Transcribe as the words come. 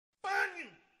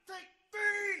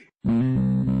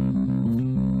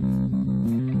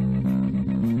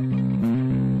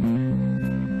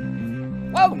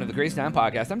Crazy Time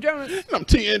Podcast. I'm Jonas. And I'm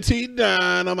TNT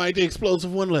Dynamite, the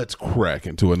explosive one. Let's crack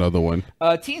into another one.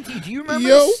 TNT, do you remember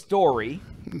the story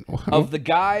of the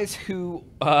guys who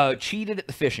cheated at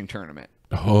the fishing tournament?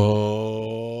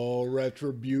 Oh,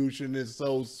 retribution is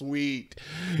so sweet.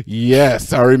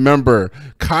 Yes, I remember.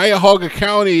 Cuyahoga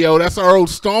County, yo, that's our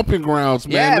old stomping grounds,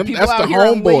 man. Yeah, people that's out the here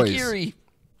in Lake homeboys. Erie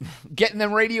getting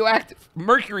them radioactive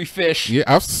mercury fish. Yeah,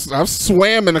 I've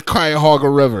swam in the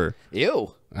Cuyahoga River.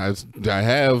 Ew. I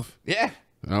have. Yeah.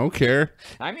 I don't care.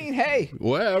 I mean, hey,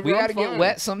 Whatever. we got to get fine.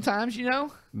 wet sometimes, you know?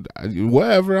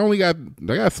 Whatever. I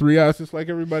got 3 eyes just like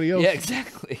everybody else. Yeah,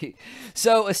 exactly.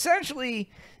 So essentially,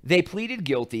 they pleaded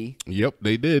guilty. Yep,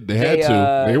 they did. They had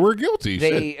to. They were guilty.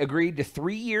 They agreed to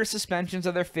 3-year suspensions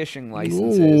of their fishing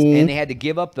licenses, and they had to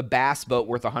give up the bass boat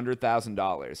worth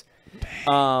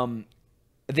 $100,000.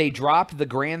 They dropped the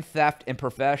grand theft and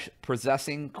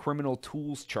possessing criminal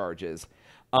tools charges.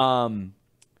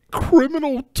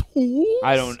 Criminal tools?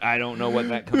 I don't know what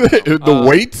that comes from. The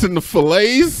weights and the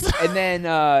fillets and then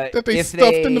that they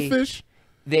stuffed in the fish.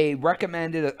 They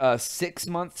recommended 6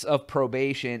 months of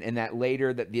probation, and that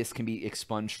later that this can be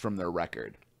expunged from their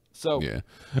record. So yeah.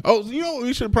 Oh, you know,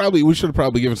 we should probably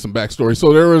given some backstory.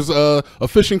 So there was a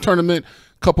fishing tournament.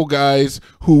 Couple guys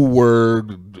who were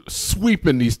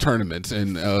sweeping these tournaments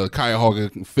in Cuyahoga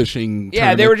fishing.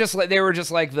 Yeah, tournament. they were just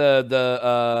like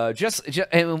the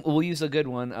and we'll use a good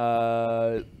one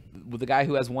with the guy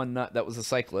who has one nut that was a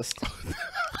cyclist.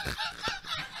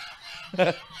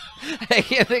 I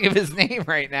can't think of his name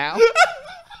right now.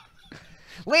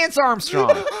 Lance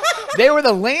Armstrong. They were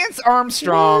the Lance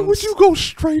Armstrongs. Why would you go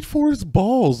straight for his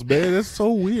balls, man? That's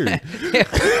so weird.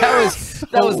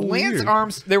 that was Lance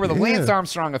Armstrong. They were the Lance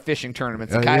Armstrong of fishing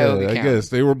tournaments in Cuyahoga County. I guess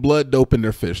they were blood doping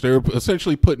their fish. They were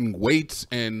essentially putting weights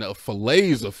and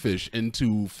fillets of fish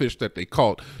into fish that they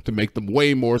caught to make them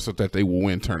weigh more so that they will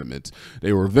win tournaments.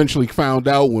 They were eventually found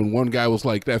out when one guy was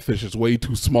like, "That fish is way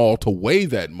too small to weigh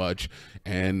that much,"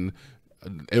 and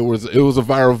it was a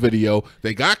viral video.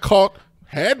 They got caught.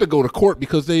 Had to go to court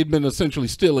because they had been essentially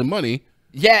stealing money.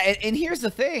 Yeah, and here's the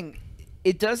thing.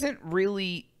 It doesn't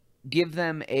really give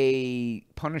them a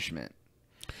punishment.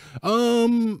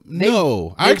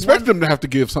 No. I expect them to have to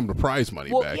give some of the prize money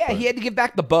back. Yeah, he had to give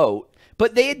back the boat.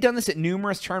 But they had done this at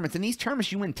numerous tournaments. And these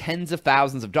tournaments, you win tens of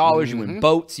thousands of dollars. You win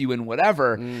boats. You win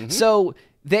whatever. So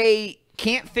they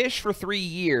can't fish for 3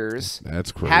 years.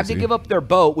 That's crazy. Have to give up their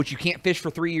boat, which you can't fish for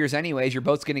 3 years anyways. Your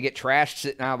boat's going to get trashed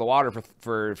sitting out of the water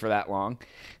for that long.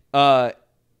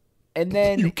 And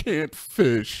then you can't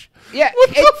fish. Yeah,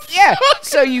 yeah.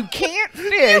 So you can't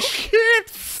fish. You can't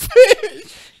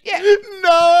fish. Yeah.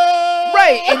 No.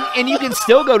 Right, and you can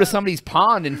still go to somebody's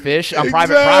pond and fish on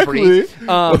private property.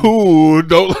 Ooh,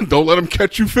 don't let them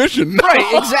catch you fishing.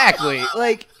 Right, exactly.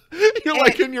 Like. You're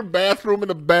like in your bathroom in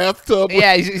a bathtub.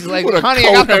 Yeah, he's like, honey,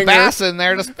 I got the bass in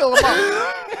there. Just fill them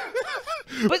up.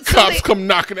 But cops come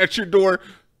knocking at your door.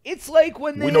 It's like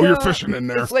when they we know you're fishing in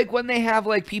there. It's like when they have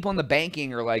like people in the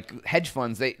banking or like hedge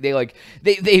funds. They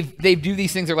do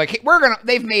these things. They're like, hey,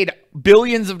 they've made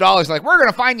billions of dollars. Like, we're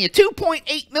gonna fine you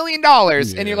 $2.8 million,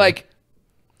 and you're like,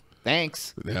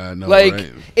 thanks. Yeah, I know. Like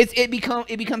right?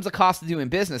 it becomes a cost of doing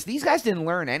business. These guys didn't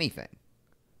learn anything.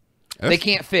 They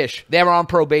can't fish. They were on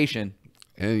probation.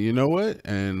 And you know what?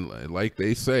 And like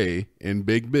they say in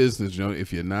big business, you know,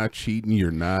 if you're not cheating, you're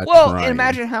not trying.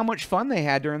 Imagine how much fun they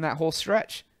had during that whole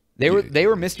stretch. They were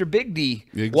Mr. Big D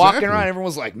walking around. Everyone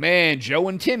was like, man, Joe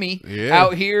and Timmy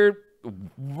out here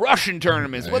rushing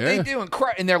tournaments. What they doing?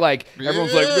 And they're like,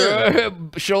 everyone's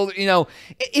like, shoulder, you know.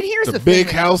 And here's the big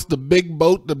thing, house, the big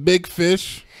boat, the big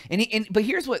fish. But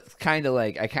here's what's kind of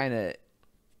like,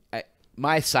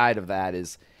 my side of that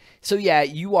is, so yeah,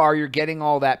 you're getting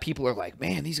all that. People are like,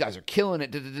 man, these guys are killing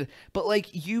it. But like,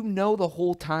 you know, the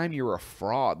whole time you're a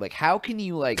fraud. Like, how can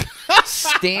you like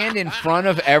stand in front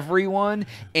of everyone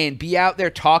and be out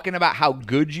there talking about how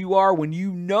good you are when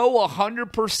you know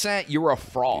 100% you're a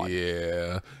fraud?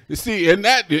 Yeah. You see,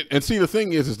 the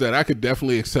thing is that I could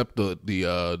definitely accept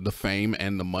the fame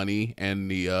and the money and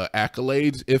the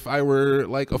accolades if I were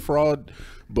like a fraud.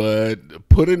 But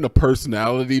putting the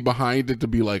personality behind it to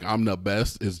be like, I'm the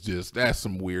best that's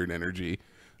some weird energy.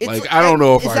 I don't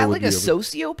know if I would be. Is that like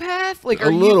a sociopath? Like a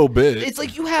little bit. It's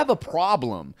like you have a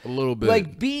problem. A little bit.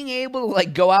 Like being able to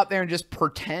like go out there and just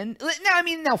pretend.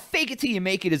 Now fake it till you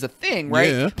make it is a thing, right?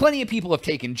 Yeah. Plenty of people have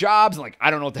taken jobs and like,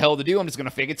 I don't know what the hell to do. I'm just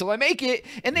gonna fake it till I make it,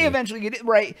 and they eventually get it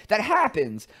right. That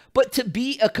happens. But to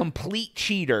be a complete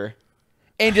cheater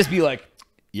and just be like,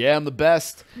 yeah, I'm the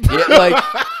best. Yeah,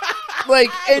 Like,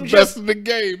 and best in the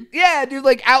game. Yeah, dude,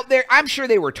 like out there, I'm sure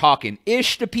they were talking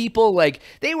ish to people. Like,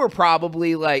 they were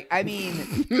probably like, I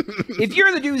mean, if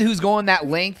you're the dude who's going that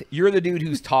length, you're the dude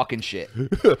who's talking shit.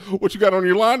 What you got on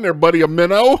your line there, buddy? A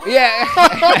minnow? Yeah.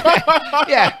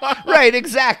 Yeah, right,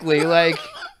 exactly. Like,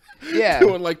 yeah.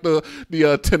 Doing like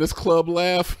the tennis club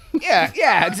laugh.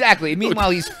 Yeah, exactly. Meanwhile,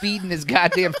 he's feeding his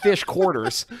goddamn fish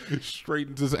quarters.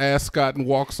 Straightens his ascot and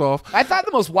walks off. I thought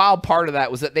the most wild part of that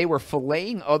was that they were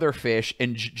filleting other fish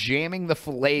and jamming the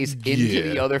fillets into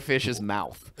the other fish's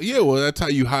mouth. Yeah, well, that's how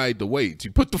you hide the weights.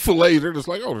 You put the fillets, they're just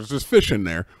like, oh, there's just fish in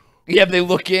there. Yeah, they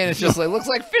look in, it's just like, looks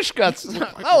like fish guts.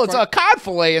 Oh, it's a cod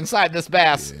fillet inside this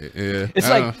bass. Yeah. It's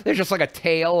like, there's just like a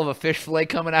tail of a fish fillet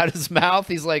coming out of his mouth.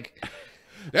 He's like...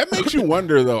 That makes you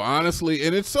wonder, though, honestly,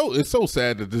 and it's so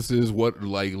sad that this is what,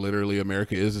 like, literally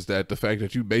America is that the fact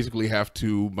that you basically have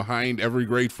to, behind every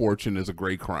great fortune is a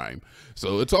great crime.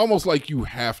 So it's almost like you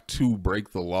have to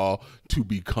break the law to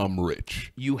become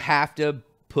rich. You have to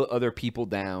put other people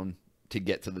down to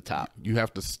get to the top. You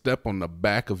have to step on the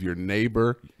back of your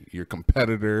neighbor, your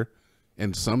competitor,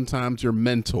 and sometimes your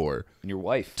mentor. And your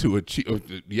wife. To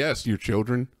achieve, yes, your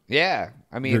children. Yeah.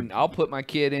 I mean, I'll put my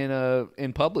kid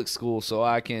in public school so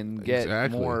I can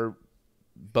get more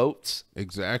boats.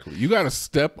 Exactly. You got to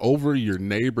step over your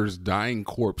neighbor's dying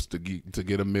corpse to get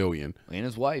 $1 million. And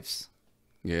his wife's.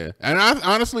 Yeah. And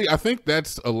honestly, I think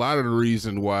that's a lot of the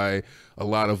reason why a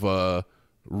lot of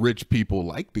rich people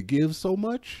like to give so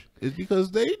much is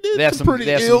because they have some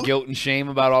guilt and shame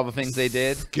about all the things they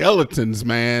did. Skeletons,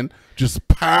 man, just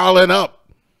piling up.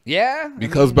 Yeah.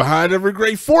 Because behind every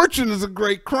great fortune is a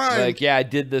great crime. Like, yeah, I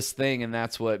did this thing and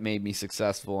that's what made me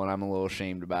successful and I'm a little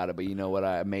ashamed about it, but you know what?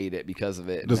 I made it because of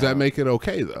it. Does that make it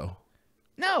okay though?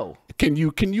 No. Can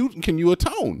you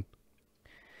atone?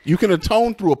 You can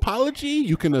atone through apology,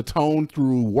 you can atone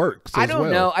through works. I don't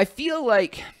know. I feel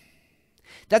like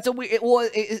that's a weird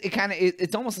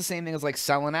it's almost the same thing as like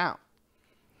selling out.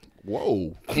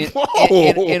 Whoa.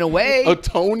 In a way,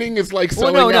 atoning is like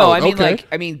selling out. No,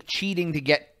 I mean cheating to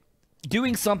get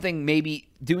doing something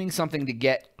to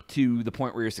get to the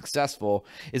point where you're successful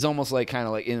is almost like kind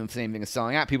of like in the same thing as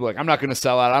selling out. People are like, I'm not going to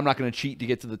sell out. I'm not going to cheat to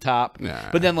get to the top. Nah.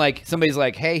 But then like somebody's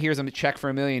like, hey, here's a check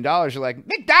for $1 million. You're like,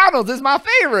 McDonald's is my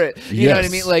favorite. You know what I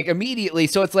mean? Like immediately.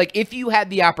 So it's like if you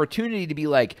had the opportunity to be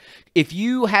like, if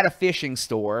you had a fishing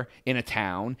store in a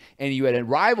town and you had a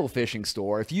rival fishing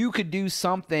store, if you could do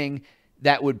something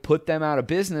that would put them out of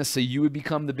business so you would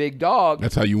become the big dog.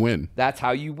 That's how you win. That's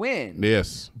how you win.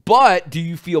 Yes. But do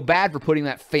you feel bad for putting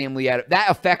that family out? That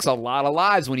affects a lot of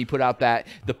lives when you put out that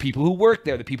the people who work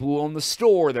there, the people who own the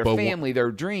store, their family,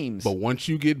 their dreams. But once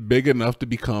you get big enough to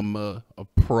become a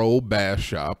pro bass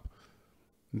shop,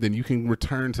 then you can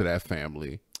return to that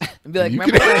family. And be like,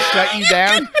 remember when I shut you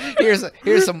down?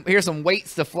 Here's some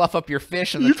weights to fluff up your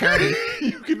fish in the tourney.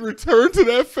 You can return to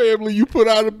that family you put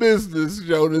out of business,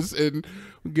 Jonas, and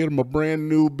get them a brand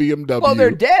new BMW. Well,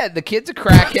 they're dead. The kid's a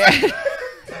crackhead.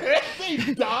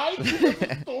 They died because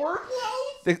the store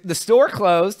closed? The store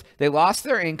closed. They lost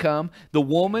their income. The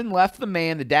woman left the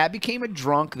man. The dad became a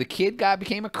drunk. The kid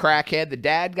became a crackhead. The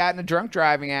dad got in a drunk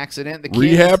driving accident.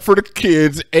 Rehab for the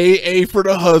kids. AA for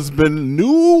the husband.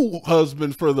 New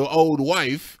husband for the old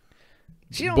wife.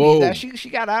 She don't need that. She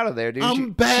got out of there, dude.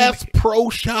 I'm Bass Pro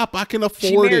Shop. I can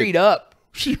afford it. She married up.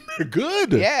 She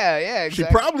good. Yeah, exactly.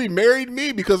 She probably married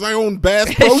me because I own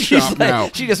Bass Pro Shop now.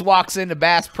 She just walks into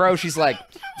Bass Pro. She's like,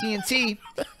 TNT,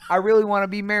 I really want to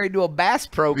be married to a Bass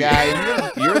Pro guy.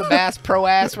 And you're the Bass Pro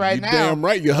ass right now. Damn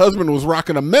right. Your husband was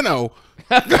rocking a minnow.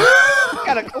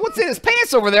 What's in his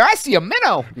pants over there? I see a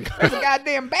minnow. There's a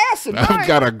goddamn bass in mine. I've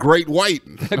got a great white.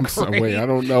 Wait, I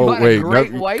don't know. Wait,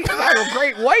 white? I got a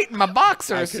great white in my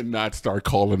boxers. I cannot start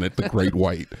calling it the great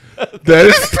white. That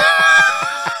is...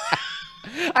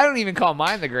 I don't even call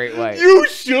mine the Great White. You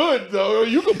should though.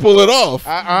 You can pull it off.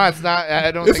 It's not.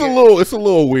 I don't. It's a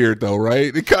little weird though,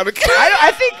 right? It kind of.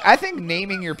 I think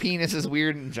naming your penis is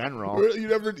weird in general. You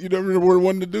never were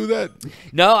one to do that.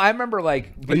 No, I remember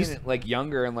like being like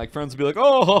younger and like friends would be like,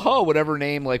 oh, ho, ho, whatever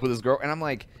name, like with his girl, and I'm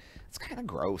like, it's kind of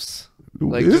gross.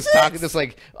 Like just talking, just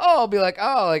like, I'll be like,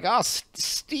 Steve.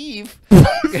 Steve.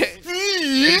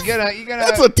 You gonna.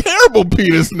 That's a terrible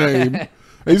penis name.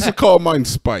 I used to call mine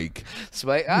Spike.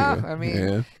 Spike? I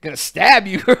mean, gonna stab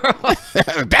you.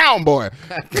 Down, boy.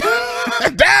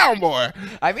 Down, boy.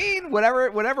 I mean,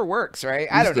 whatever works, right?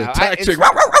 I don't know.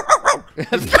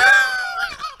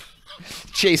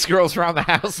 Chase girls around the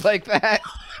house like that.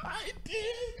 I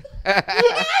did.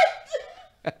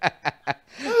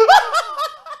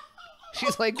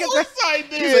 She's like, get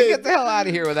the hell out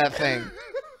of here with that thing.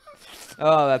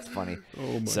 Oh, that's funny.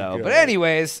 Oh my so, God. but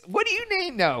anyways, what do you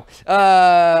name? No.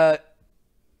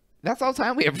 That's all the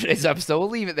time we have for today's episode. We'll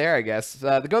leave it there, I guess.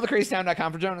 Go to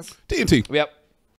thecrazytown.com for Jonas. TNT. Yep.